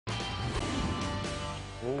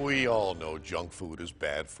We all know junk food is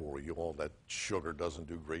bad for you. All that sugar doesn't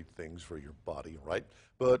do great things for your body, right?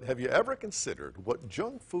 But have you ever considered what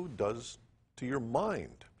junk food does to your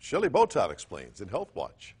mind? Shelley Botat explains in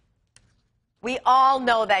HealthWatch. We all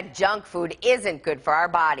know that junk food isn't good for our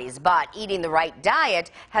bodies, but eating the right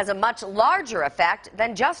diet has a much larger effect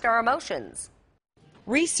than just our emotions.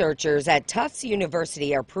 Researchers at Tufts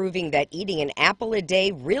University are proving that eating an apple a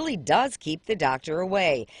day really does keep the doctor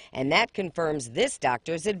away, and that confirms this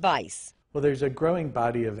doctor's advice. Well, there's a growing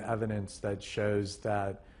body of evidence that shows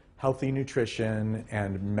that healthy nutrition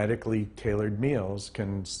and medically tailored meals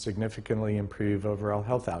can significantly improve overall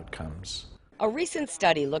health outcomes. A recent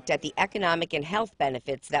study looked at the economic and health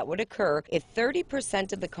benefits that would occur if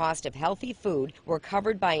 30% of the cost of healthy food were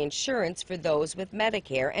covered by insurance for those with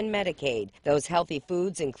Medicare and Medicaid. Those healthy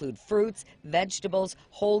foods include fruits, vegetables,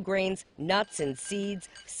 whole grains, nuts and seeds,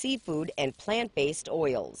 seafood, and plant-based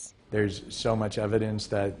oils. There's so much evidence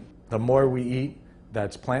that the more we eat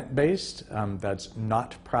that's plant-based, that's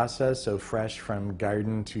not processed, so fresh from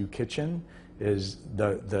garden to kitchen, is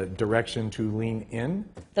the direction to lean in.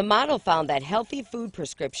 The model found that healthy food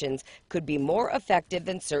prescriptions could be more effective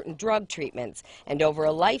than certain drug treatments, and over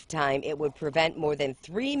a lifetime it would prevent more than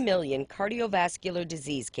 3 million cardiovascular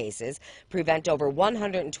disease cases, prevent over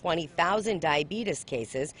 120,000 diabetes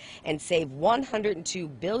cases, and save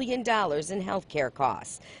 $102 billion in health care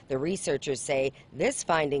costs. The researchers say this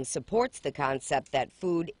finding supports the concept that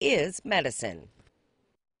food is medicine.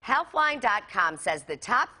 Healthline.com says the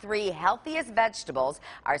top 3 healthiest vegetables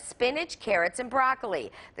are spinach, carrots, and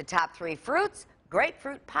broccoli. The top 3 fruits: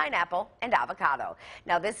 grapefruit, pineapple, and avocado.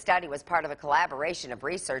 Now, this study was part of a collaboration of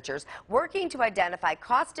researchers working to identify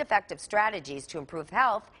cost-effective strategies to improve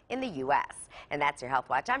health in the U.S. And that's your Health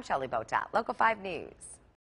Watch. I'm Shelley Botat, Local 5 News.